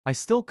I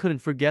still couldn't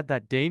forget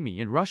that day me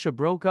and Russia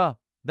broke up.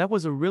 That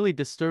was a really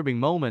disturbing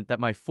moment that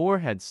my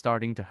forehead's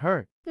starting to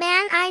hurt.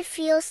 Man, I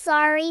feel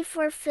sorry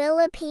for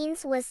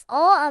Philippines with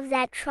all of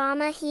that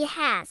trauma he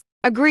has.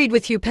 Agreed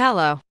with you,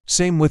 Palau.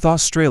 Same with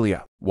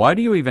Australia. Why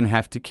do you even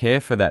have to care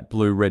for that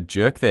blue-red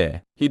jerk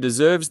there? He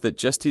deserves that.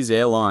 Just his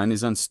airline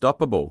is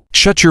unstoppable.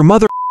 Shut your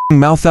mother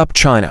mouth up,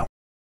 China.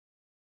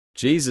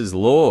 Jesus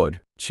Lord.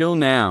 Chill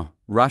now,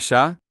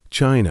 Russia.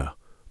 China,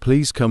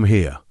 please come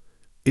here.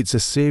 It's a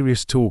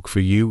serious talk for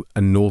you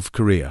and North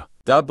Korea.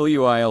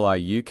 WILI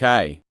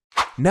UK.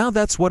 Now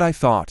that's what I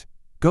thought.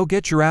 Go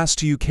get your ass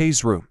to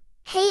UK's room.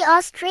 Hey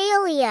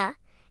Australia,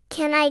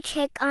 can I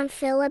check on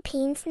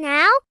Philippines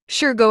now?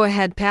 Sure, go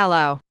ahead,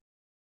 Palau.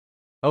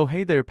 Oh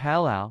hey there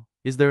Palau,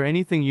 is there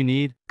anything you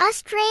need?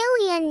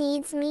 Australia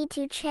needs me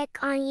to check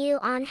on you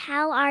on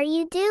how are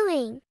you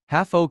doing?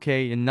 Half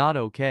okay and not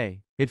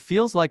okay. It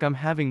feels like I'm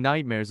having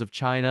nightmares of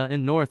China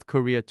and North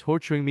Korea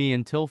torturing me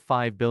until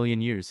 5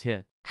 billion years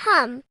hit.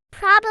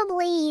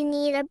 Probably you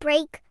need a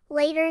break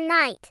later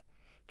night.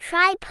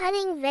 Try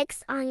putting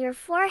Vicks on your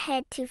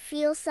forehead to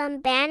feel some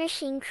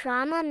banishing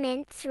trauma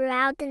mint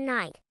throughout the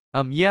night.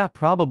 Yeah,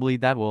 probably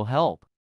that will help.